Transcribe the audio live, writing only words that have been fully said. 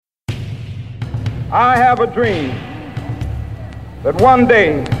I have a dream that one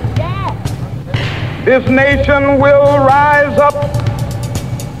day this nation will rise up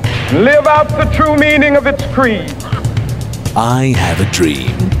and live out the true meaning of its creed. I have a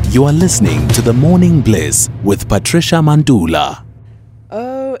dream. You are listening to The Morning Bliss with Patricia Mandula.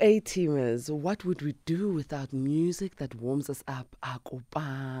 Oh, A-teamers, what would we do without music that warms us up?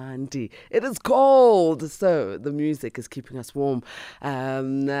 Akopandi. It is cold, so the music is keeping us warm.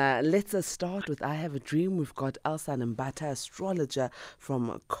 Let's start with I Have a Dream. We've got Elsa and Mbatha, Astrologer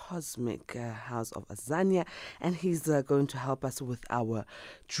from Cosmic House of Azania, and he's going to help us with our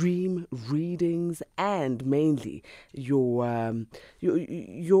dream readings and mainly your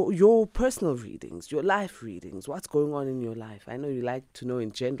personal readings, your life readings. What's going on in your life? I know you like to know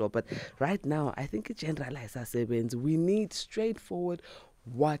in general, but right now I think generalize ourselves. We need straightforward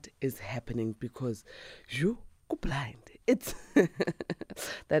what is happening because you go blind. It's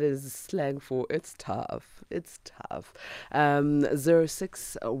that is slang for it's tough. It's tough.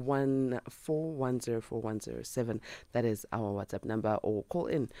 0614104107. That is our WhatsApp number, or call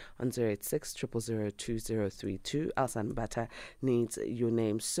in on 086-000-2032. Elsa Mbatha needs your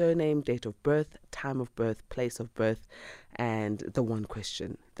name, surname, date of birth, time of birth, place of birth, and the one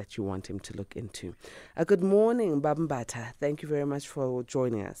question that you want him to look into. Good morning, Mbatha. Thank you very much for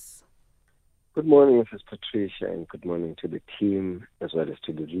joining us. Good morning, Mrs. Patricia, and good morning to the team as well as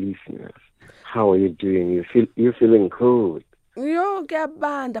to the listeners. How are you doing? You're feeling cold. Yo,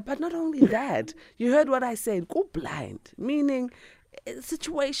 Gabanda, but not only that, you heard what I said, go blind, meaning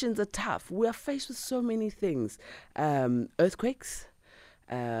situations are tough. We are faced with so many things. Earthquakes,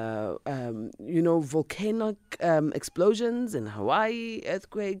 volcanic explosions in Hawaii,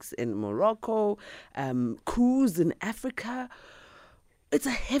 earthquakes in Morocco, coups in Africa. It's a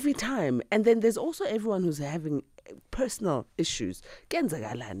heavy time. And then there's also everyone who's having personal issues.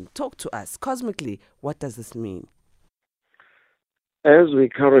 Genzagalan, talk to us. Cosmically, what does this mean? As we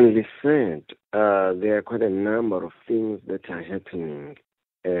currently said, there are quite a number of things that are happening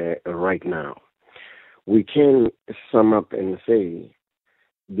right now. We can sum up and say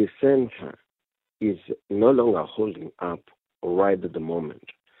the center is no longer holding up right at the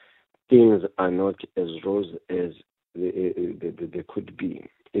moment. Things are not as rosy as they could be.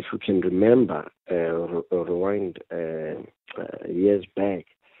 If you can remember, rewind years back,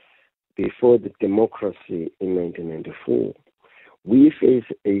 before the democracy in 1994, we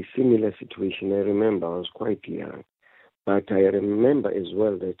faced a similar situation. I remember I was quite young, but I remember as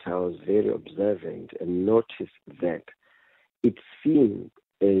well that I was very observant and noticed that it seemed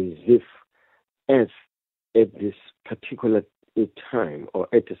as if at this particular time, or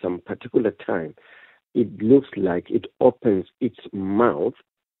at some particular time, it looks like it opens its mouth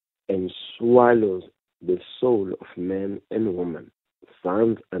and swallows the soul of men and women,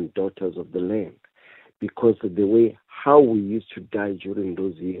 sons and daughters of the land, because of the way how we used to die during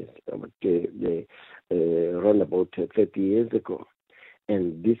those years, around about 30 years ago.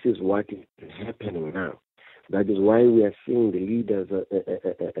 And this is what is happening now. That is why we are seeing the leaders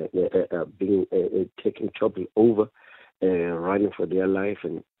being taking trouble over, running for their life,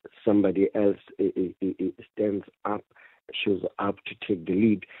 and somebody else stands up, shows up to take the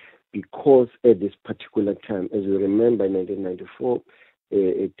lead, because at this particular time, as we remember in 1994,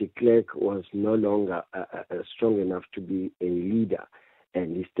 de Klerk was no longer strong enough to be a leader,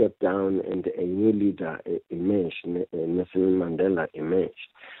 and he stepped down and a new leader emerged, Nelson Mandela emerged.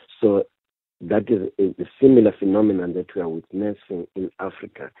 So that is a similar phenomenon that we are witnessing in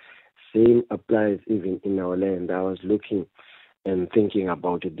Africa. Same applies even in our land. I was looking and thinking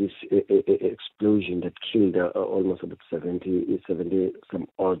about this explosion that killed almost about 70 some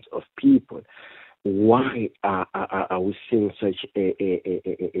odds of people. Why are we seeing such a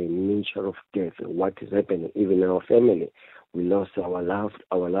nature of death? What is happening? Even in our family, we lost our loved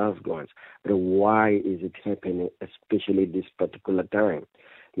ones. But why is it happening, especially this particular time?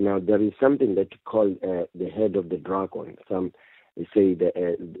 Now, there is something that you call the head of the dragon. Some say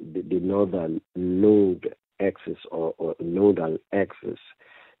the northern node axis or nodal axis.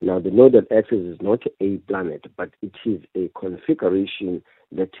 Now, the nodal axis is not a planet, but it is a configuration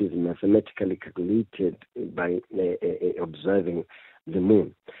that is mathematically calculated by observing the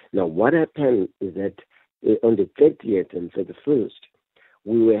moon. Now, what happened is that on the 30th and 31st,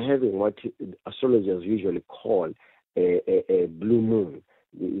 we were having what astrologers usually call a blue moon.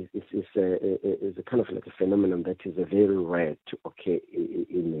 It's a kind of like a phenomenon that is very rare to occur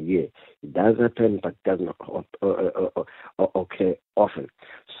in a year. It does happen, but does not occur often.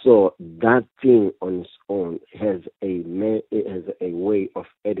 So that thing on its own has a way of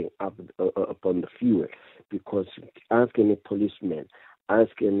adding up upon the fuel, because ask any policeman,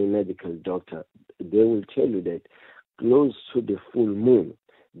 ask any medical doctor, they will tell you that close to the full moon,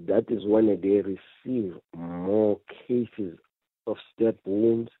 that is when they receive more cases of stab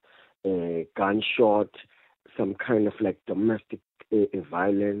wounds, gunshot, some kind of like domestic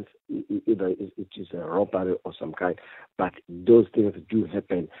violence, either it is a robbery or some kind. But those things do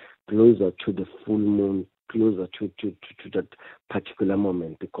happen closer to the full moon, closer to that particular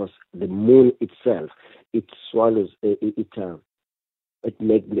moment, because the moon itself, it swallows, it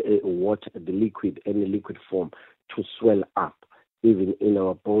makes water, the liquid, any liquid form, to swell up. Even in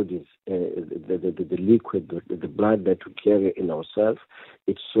our bodies, the liquid, the blood that we carry in ourselves,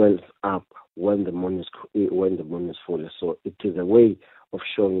 it swells up when the moon is full. So it is a way of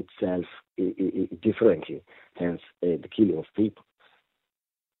showing itself differently. Hence, the killing of people.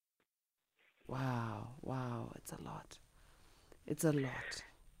 Wow, it's a lot. It's a lot.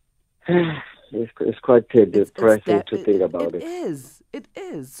 It's quite depressing to think about it. It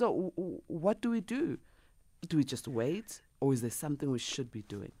is. So what do we do? Do we just wait? Or is there something we should be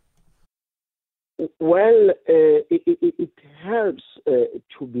doing? Well, it helps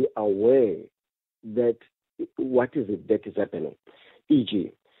to be aware that what is it that is happening.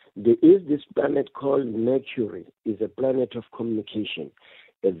 E.g., there is this planet called Mercury. It's a planet of communication.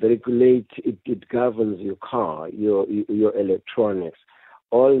 It regulates, it governs your car, your electronics,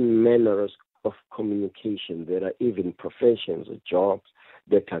 all manners of communication. There are even professions or jobs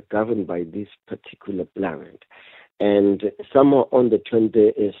that are governed by this particular planet. And somewhere on the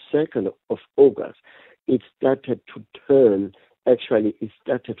 22nd of August, it started to turn. Actually, it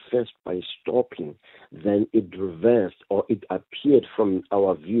started first by stopping, then it reversed, or it appeared from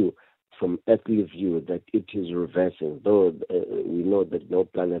our view, from earthly view, that it is reversing, though we know that no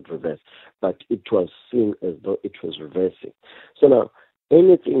planet reversed, but it was seen as though it was reversing. So now,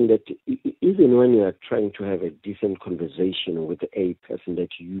 anything that, even when you are trying to have a decent conversation with a person that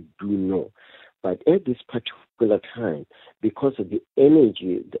you do know, but at this particular time, because of the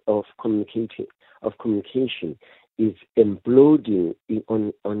energy of communication is imploding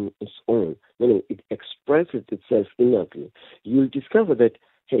on its own, meaning it expresses itself innately, you'll discover that,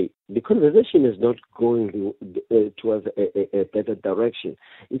 hey, the conversation is not going towards a better direction.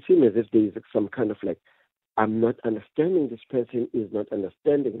 It seems as if there is some kind of like, I'm not understanding this person, is not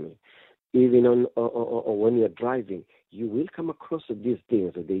understanding me. Even on when you're driving, you will come across these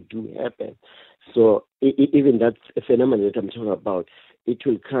things. They do happen. So even that phenomenon that I'm talking about, it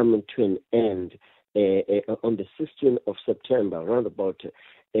will come to an end on the 16th of September, around about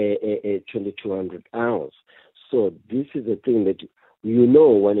 2200 hours. So this is the thing that you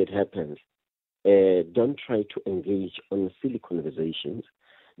know when it happens. Don't try to engage on silly conversations.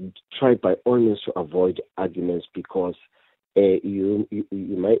 Try by all means to avoid arguments, because you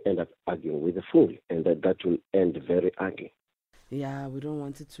might end up arguing with a fool, and that will end very ugly. Yeah, we don't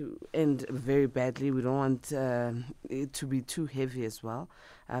want it to end very badly. We don't want it to be too heavy as well.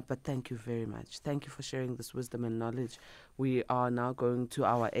 But thank you very much. Thank you for sharing this wisdom and knowledge. We are now going to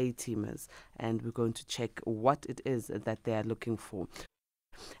our A-teamers, and we're going to check what it is that they are looking for.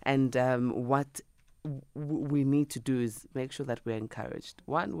 And what we need to do is make sure that we're encouraged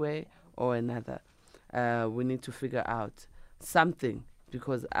one way or another. We need to figure out something,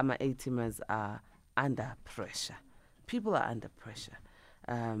 because our A-teamers are under pressure. People are under pressure.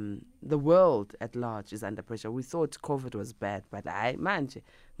 The world at large is under pressure. We thought COVID was bad, but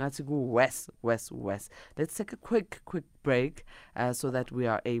not to go west. Let's take a quick break so that we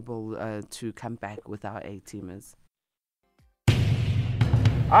are able to come back with our A-teamers.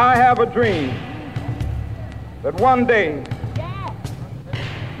 I have a dream that one day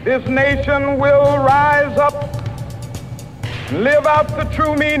this nation will rise up and live out the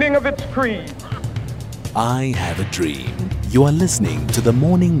true meaning of its creed. I have a dream. You are listening to The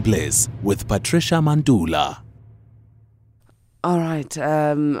Morning Bliss with Patricia Mandula. All right,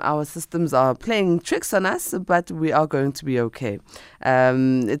 our systems are playing tricks on us, but we are going to be okay.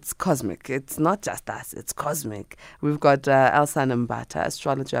 It's cosmic. It's not just us, it's cosmic. We've got Elsa Mbatha,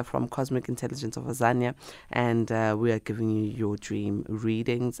 astrologer from Cosmic Intelligence of Azania, and we are giving you your dream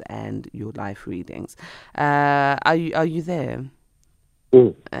readings and your life readings. Are you there?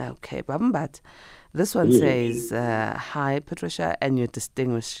 Okay, Babambat. This one says, hi, Patricia, and your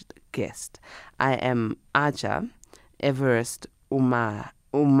distinguished guest. I am Aja Everest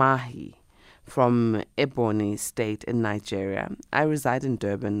Umahi from Ebonyi State in Nigeria. I reside in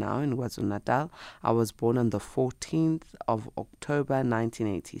Durban now, in KwaZulu-Natal. I was born on the 14th of October,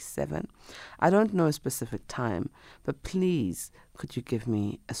 1987. I don't know a specific time, but please, could you give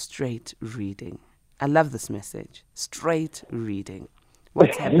me a straight reading? I love this message. Straight reading.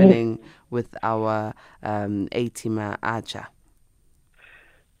 What's happening with our A-teamer Aja?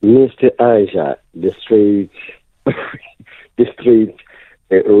 Mr. Aja, the straight,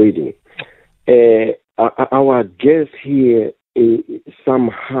 reading. Our guest here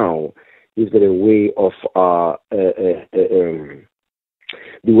somehow is a way of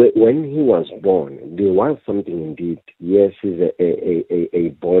when he was born, there was something indeed. Yes, he's a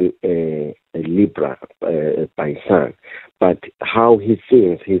born a Libra by sun, but how he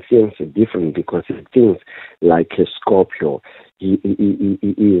thinks different because he thinks like a Scorpio. He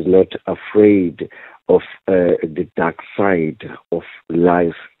is not afraid of the dark side of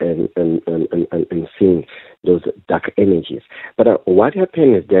life and seeing those dark energies. But what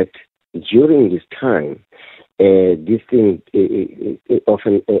happened is that during this time, this thing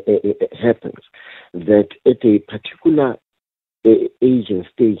often happens that at a particular age and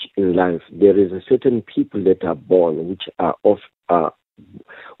stage in life, there is a certain people that are born which are of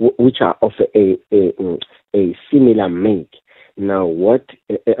a similar make. Now, what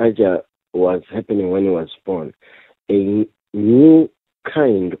Aja was happening when he was born, a new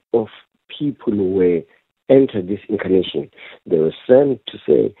kind of people were entered this incarnation. They were sent to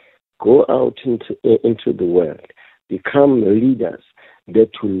say, go out into the world, become leaders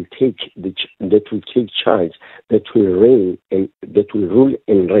that will take charge, that will reign and that will rule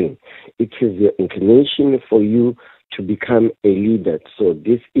and reign. It is your inclination for you to become a leader. So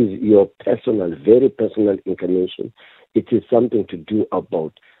this is your personal, very personal inclination. It is something to do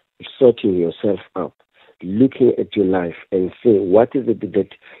about sorting yourself up, looking at your life and saying what is it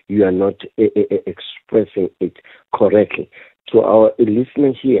that you are not expressing it correctly. To our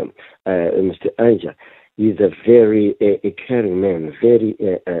listener here, Mr. Anja, is a very caring man, very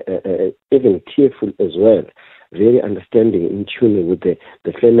even tearful as well, very understanding, in tune with the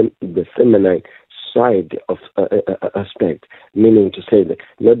feminine side of aspect, meaning to say that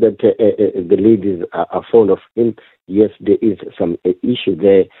not that the ladies are fond of him. Yes, there is some issue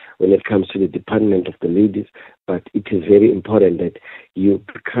there when it comes to the department of the ladies, but it is very important that you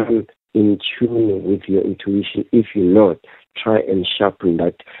become in tune with your intuition. If you're not, try and sharpen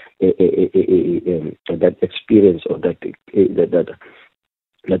that that experience or that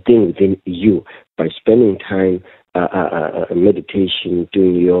thing within you by spending time meditation,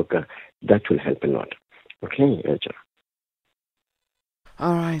 doing yoga. That will help a lot. Okay, Aja.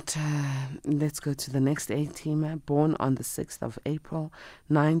 All right, let's go to the next A-teamer, born on the 6th of April,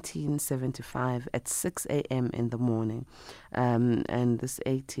 1975 at 6 a.m. in the morning. And this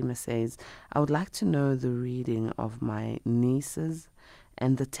A-teamer says, I would like to know the reading of my nieces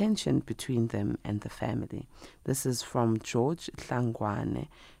and the tension between them and the family. This is from George Tlangwane,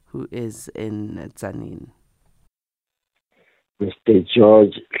 who is in Tzaneen. Mr.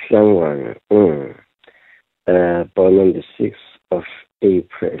 George Tlangwane, born on the 6th of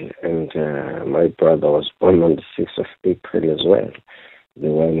April, and my brother was born on the 6th of April as well, the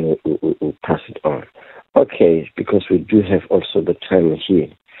one who passed it on. Okay, because we do have also the time here,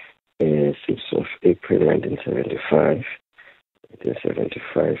 6th of April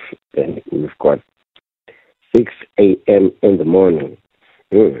 1975, then we've got 6 a.m. in the morning.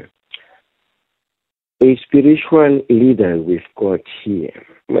 A spiritual leader we've got here.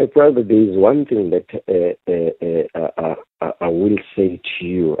 My brother, there is one thing that I will say to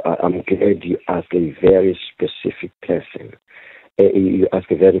you. I'm glad you asked a very specific person. You ask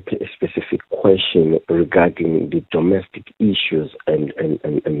a very specific question regarding the domestic issues and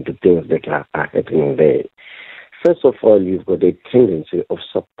the things that are happening there. First of all, you've got a tendency of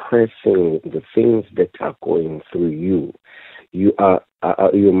suppressing the things that are going through you.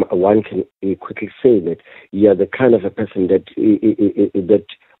 One can quickly say that you are the kind of a person that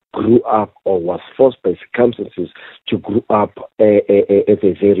grew up or was forced by circumstances to grow up at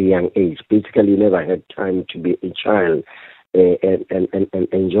a very young age. Basically, you never had time to be a child and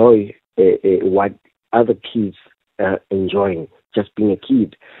enjoy what other kids are enjoying, just being a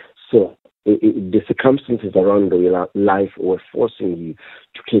kid. So the circumstances around your life were forcing you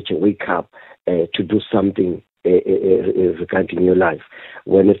to catch a wake up, to do something regarding your life.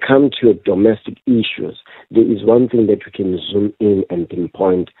 When it comes to domestic issues, there is one thing that we can zoom in and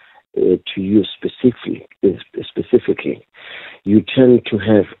pinpoint to you specifically. You tend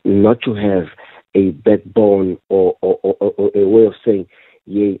to not to have a backbone or a way of saying,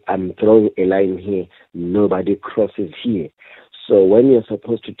 yeah, I'm throwing a line here, nobody crosses here. So when you're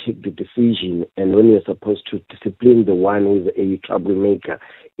supposed to take the decision and when you're supposed to discipline the one who is a troublemaker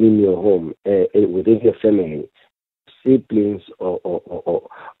in your home, within your family, siblings but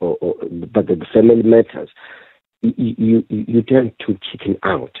the family matters, you tend to chicken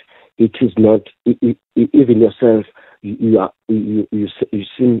out. It is not, even yourself, you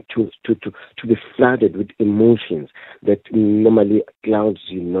seem to be flooded with emotions that normally clouds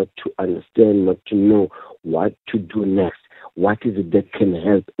you, not to understand, not to know what to do next. What is it that can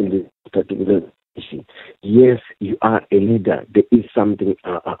help in this particular situation? Yes, you are a leader. There is something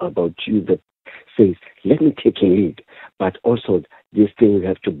about you that says, let me take a lead. But also, this thing, we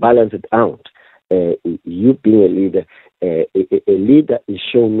have to balance it out. You being a leader, a leader is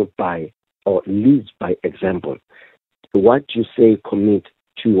shown by or leads by example. What you say, commit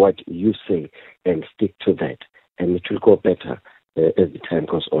to what you say and stick to that. And it will go better as the time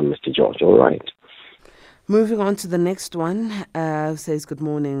goes on, Mr. George. All right. Moving on to the next one, says, good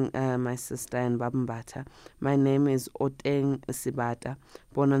morning, my sister and Mbatha. My name is Oteng Sibata,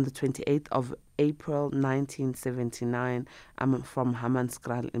 born on the 28th of April 1979. I'm from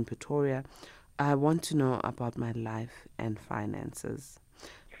Hammanskraal in Pretoria. I want to know about my life and finances.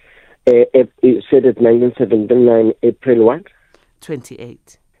 You said it 1979, April what?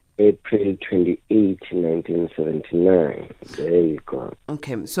 28. April 28, 1979. There you go.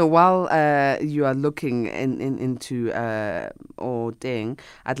 Okay, so while you are looking into Oteng,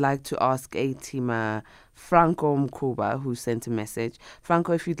 I'd like to ask A-teamer Franco Mkuba, who sent a message.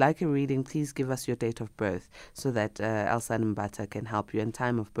 Franco, if you'd like a reading, please give us your date of birth so that Elsa and Mbatha can help you, and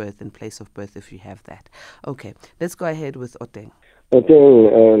time of birth and place of birth if you have that. Okay, let's go ahead with Oteng.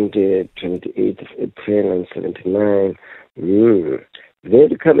 Oteng on the 28th of April 1979.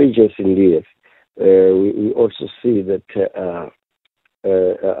 Very courageous indeed. We also see that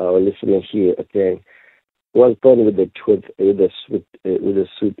our listener here again was born with a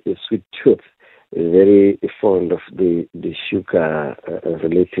sweet tooth, very fond of the sugar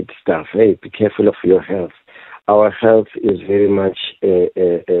related stuff. Hey, be careful of your health. Our health is very much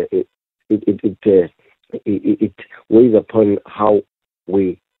it weighs upon how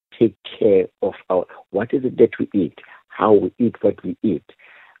we take care of what is it that we eat, how we eat what we eat.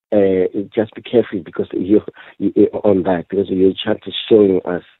 Just be careful because you on that, because your chart is showing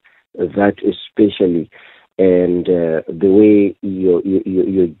us that especially, and the way your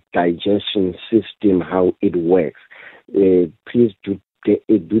digestion system, how it works. Please do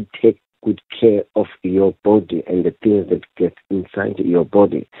take good care of your body and the things that get inside your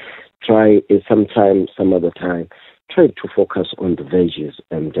body. Try some other time. Try to focus on the veggies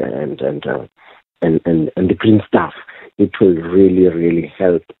and the green stuff. It will really, really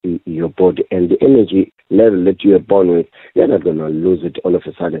help your body. And the energy level that you are born with, you're not going to lose it all of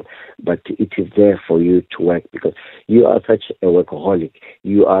a sudden. But it is there for you to work because you are such a workaholic.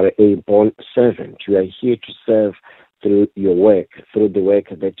 You are a born servant. You are here to serve through your work, through the work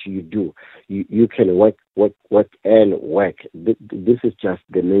that you do. You can work and work. This is just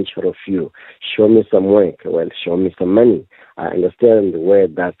the nature of you. Show me some work. Well, show me some money. I understand where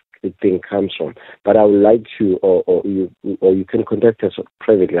that the thing comes from, but I would like to, or you can contact us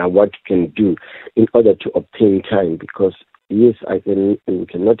privately on what you can do in order to obtain time. Because yes, we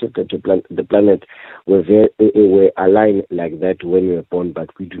can notice that the planet were aligned like that when we were born, but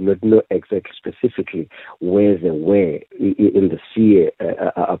we do not know exactly specifically where they were in the sphere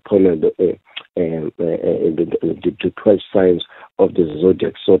upon the 12 signs of the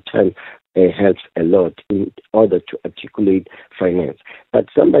zodiac. So time helps a lot in order to articulate finance. But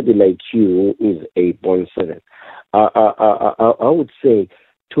somebody like you who is a born servant, I would say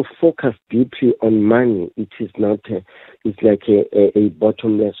to focus deeply on money. It is not. It's like a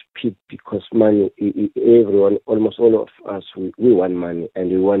bottomless pit because money. Everyone, almost all of us, we want money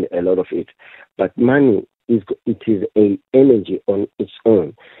and we want a lot of it. But money is an energy on its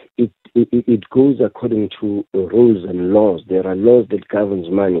own. It goes according to rules and laws. There are laws that governs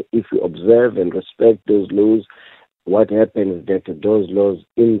money. If we observe and respect those laws, what happens is that those laws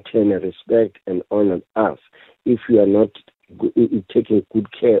in turn respect and honor us. If we are not taking good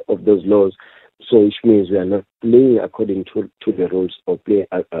care of those laws, so which means we are not playing according to the rules or play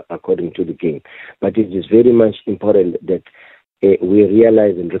according to the game. But it is very much important that we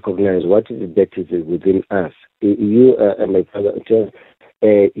realize and recognize what is it that is within us. You, my father,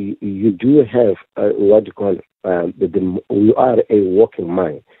 you do have what you call you are a walking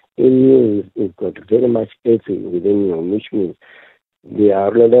mind. In you, it's got very much everything within you, which means there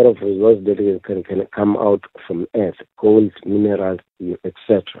are a lot of resources that can come out from earth, gold, minerals,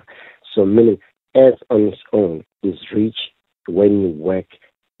 etc. So meaning earth on its own is rich when you work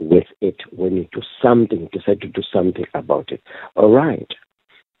with it, when you do something, decide to do something about it. All right.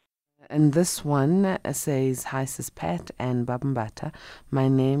 And this one says, "Hi, Sis Pat and Mbatha. My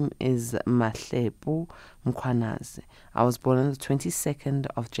name is Mahlepu Mkwanazi. I was born on the 22nd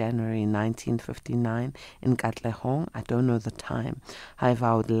of January 1959 in Katlehong. I don't know the time. However,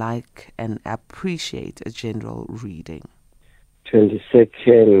 I would like and appreciate a general reading."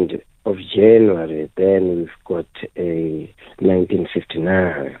 22nd of January, then we've got a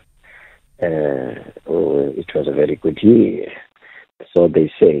 1959. It was a very good year, so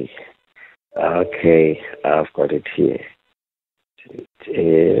they say. Okay, I've got it here. It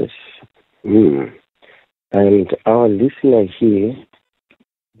is, and our listener here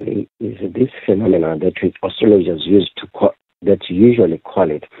is this phenomenon that we astrologers usually call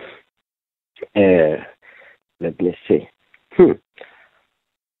it. Let me see.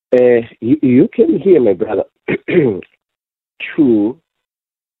 You can hear, my brother, to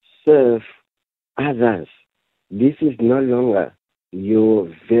serve others. This is no longer your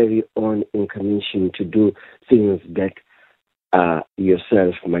very own inclination to do things that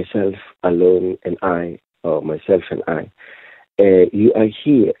yourself, myself alone, and I, or myself and I. You are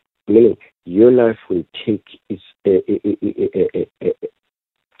here, meaning your life will take its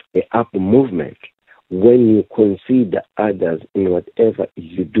up movement when you consider others in whatever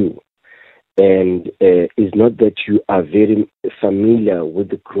you do. And it's not that you are very familiar with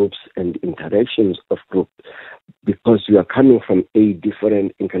the groups and interactions of groups, because you are coming from a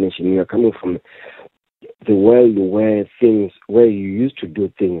different incarnation. You are coming from the world where you used to do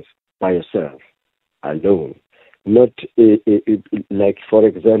things by yourself, alone. Not like, for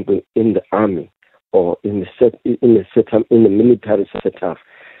example, in the army or in the military setup.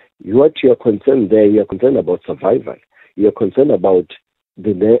 What you are concerned there, you are concerned about survival. You are concerned about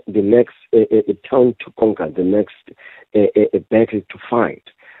the next town to conquer, the next battle to fight.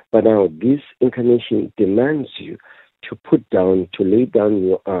 But now this incarnation demands you to lay down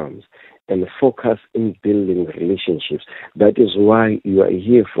your arms and focus in building relationships. That is why you are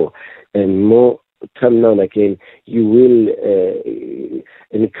here for. And more time now and again, you will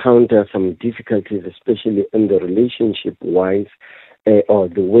encounter some difficulties, especially in the relationship-wise, or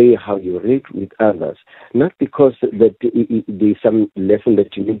the way how you relate with others. Not because that there's some lesson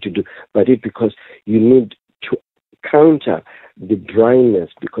that you need to do, but it's because you need to counter the dryness,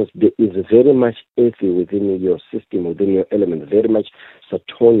 because there is very much earthy within your system, within your element, very much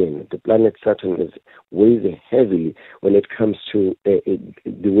Saturnian. The planet Saturn is weighing heavily when it comes to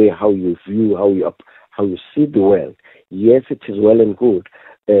the way how you view, how you see the world. Yes, it is well and good,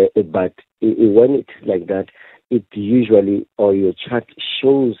 but when it's like that, it usually, or your chart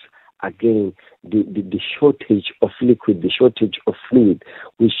shows again the shortage of liquid, the shortage of fluid,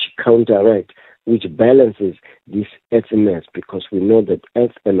 which counteract, which balances this earthiness, because we know that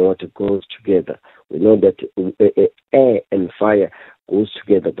earth and water goes together. We know that air and fire goes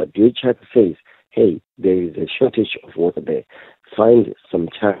together. But your chart says, hey, there is a shortage of water there. Find some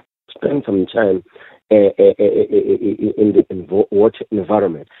time, spend some time in the water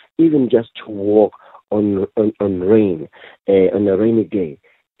environment, even just to walk on rain, on a rainy day.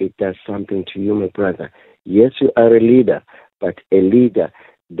 It does something to you, my brother. Yes, you are a leader, but a leader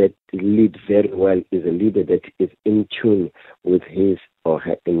that leads very well is a leader that is in tune with his or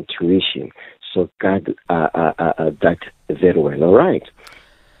her intuition. So guard that very well. All right.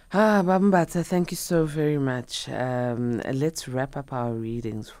 Mbatha, thank you so very much. Let's wrap up our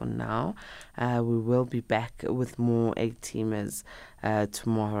readings for now. We will be back with more 8-teamers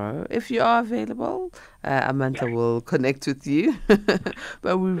tomorrow. If you are available, Amanda will connect with you.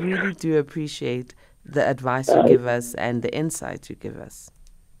 But we really do appreciate the advice you give us and the insight you give us.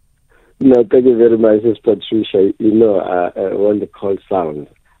 No, thank you very much, Ms. Patricia. You know, when the call sounds,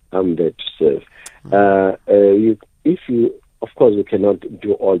 I'm there to serve. Of course, you cannot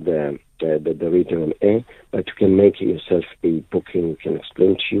do all the reading on air, but you can make yourself a booking. We can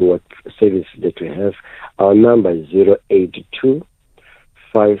explain to you what service that we have. Our number is 082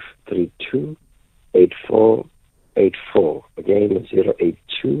 532 8484. Again,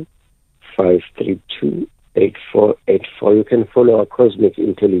 082 532 8484. You can follow our Cosmic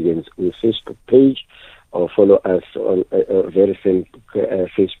Intelligence on Facebook page, or follow us on very same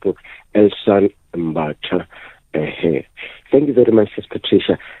Facebook, Elsan Mbatha. Thank you very much, Ms.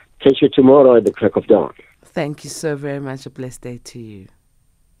 Patricia. Catch you tomorrow at the crack of dawn. Thank you so very much. A blessed day to you.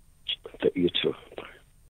 You